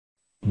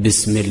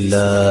بسم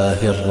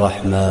الله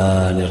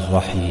الرحمن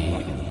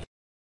الرحيم.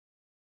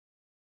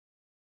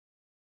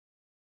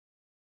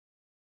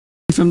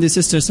 From the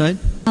sister side.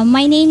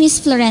 My name is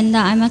Florenda.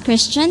 I'm a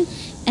Christian,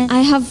 and I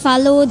have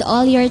followed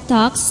all your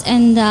talks,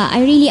 and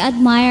I really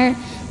admire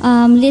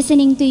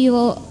listening to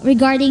you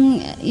regarding,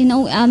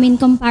 in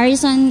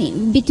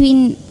comparison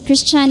between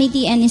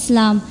Christianity and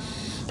Islam.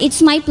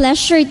 It's my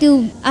pleasure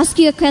to ask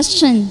you a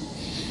question.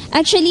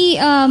 Actually,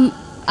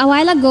 a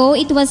while ago,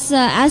 it was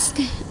asked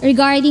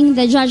regarding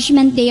the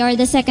judgment day or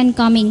the second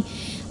coming.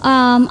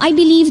 I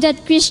believe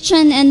that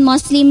Christian and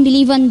Muslim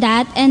believe on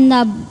that, and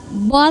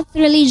both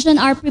religion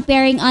are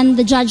preparing on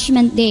the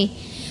judgment day.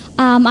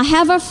 I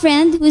have a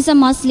friend who is a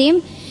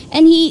Muslim,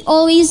 and he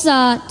always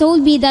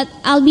told me that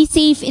I'll be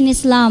safe in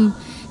Islam.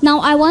 Now,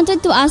 I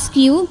wanted to ask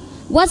you,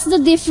 what's the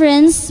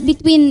difference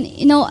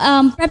between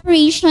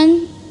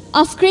preparation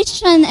of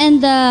Christian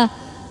and the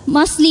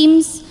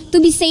Muslims to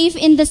be safe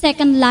in the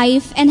second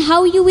life, and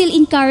how you will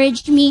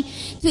encourage me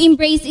to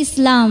embrace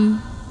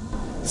Islam?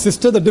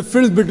 Sister, the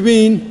difference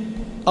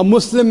between a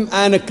Muslim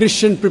and a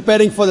Christian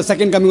preparing for the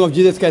second coming of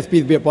Jesus Christ,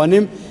 peace be upon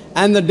him,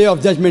 and the day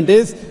of judgment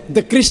is,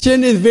 the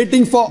Christian is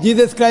waiting for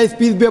Jesus Christ,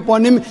 peace be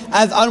upon him,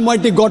 as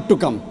Almighty God to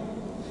come.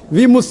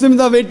 We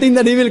Muslims are waiting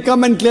that He will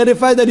come and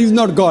clarify that He is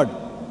not God.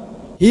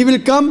 He will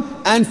come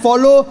and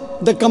follow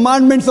the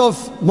commandments of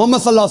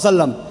Muhammad Sallallahu Alaihi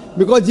Wasallam.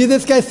 Because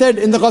Jesus Christ said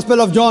in the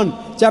Gospel of John,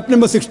 chapter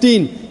number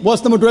 16,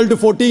 verse number 12 to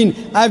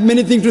 14, I have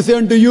many things to say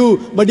unto you,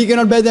 but ye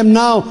cannot bear them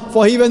now,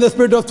 for He, when the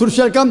Spirit of truth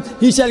shall come,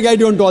 He shall guide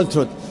you unto all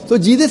truth. So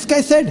Jesus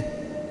Christ said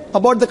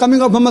about the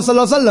coming of Muhammad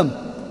Sallallahu Alaihi Wasallam.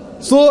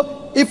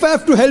 So if I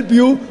have to help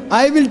you,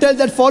 I will tell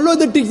that follow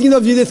the teachings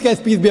of Jesus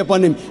Christ, peace be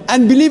upon him,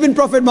 and believe in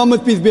Prophet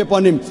Muhammad, peace be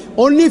upon him.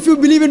 Only if you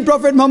believe in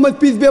Prophet Muhammad,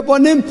 peace be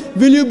upon him,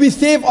 will you be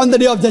safe on the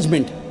day of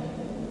judgment.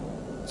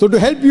 So to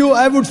help you,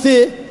 I would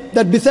say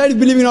that besides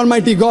believing in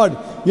Almighty God,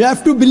 you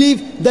have to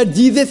believe that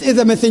Jesus is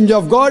a messenger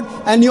of God,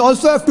 and you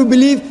also have to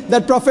believe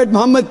that Prophet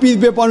Muhammad, peace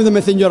be upon him, is the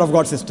messenger of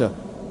God, sister.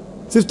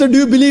 Sister, do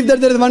you believe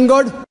that there is one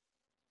God?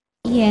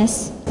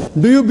 Yes.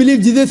 Do you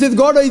believe Jesus is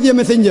God or is He a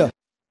messenger?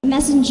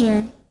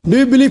 Messenger. Do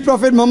you believe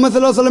Prophet Muhammad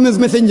Sallallahu Alaihi Wasallam is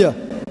messenger?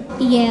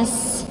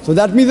 Yes. So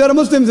that means you are a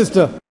Muslim,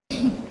 sister.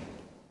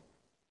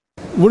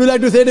 Would you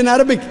like to say it in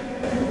Arabic?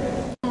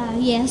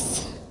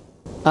 Yes.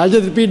 I'll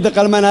just repeat the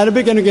kalma in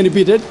Arabic and you can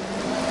repeat it.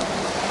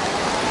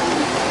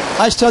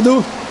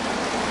 Ashhadu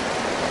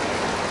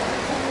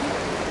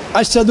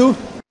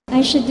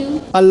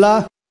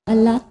Allah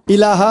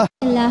ilaha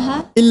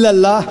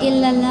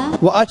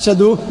illallah wa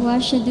ashhadu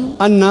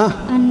anna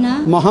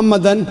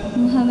Muhammadan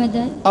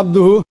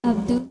abduhu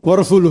wa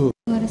rasuluhu.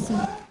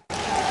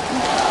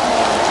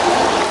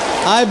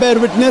 I bear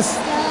witness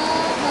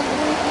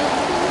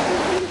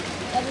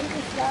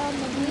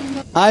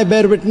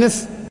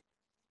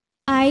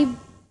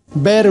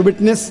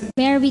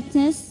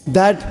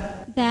that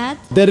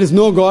there is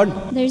no God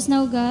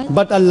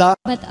but Allah,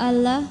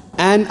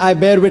 and I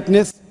bear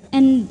witness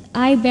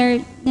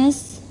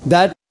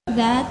that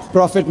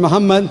Prophet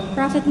Muhammad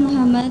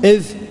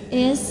is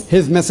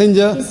his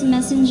messenger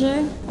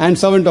and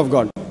servant of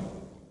God.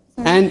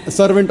 And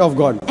servant of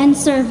God.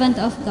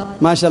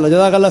 MashaAllah.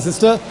 Jazakallah,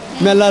 sister.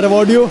 May Allah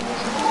reward you.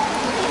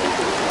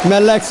 May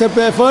Allah accept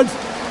your efforts.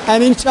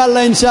 And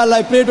inshallah,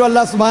 I pray to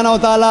Allah subhanahu wa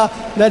ta'ala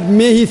that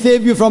may He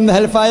save you from the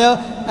hellfire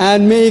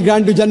and may He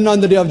grant you Jannah on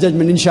the day of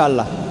judgment,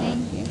 inshallah.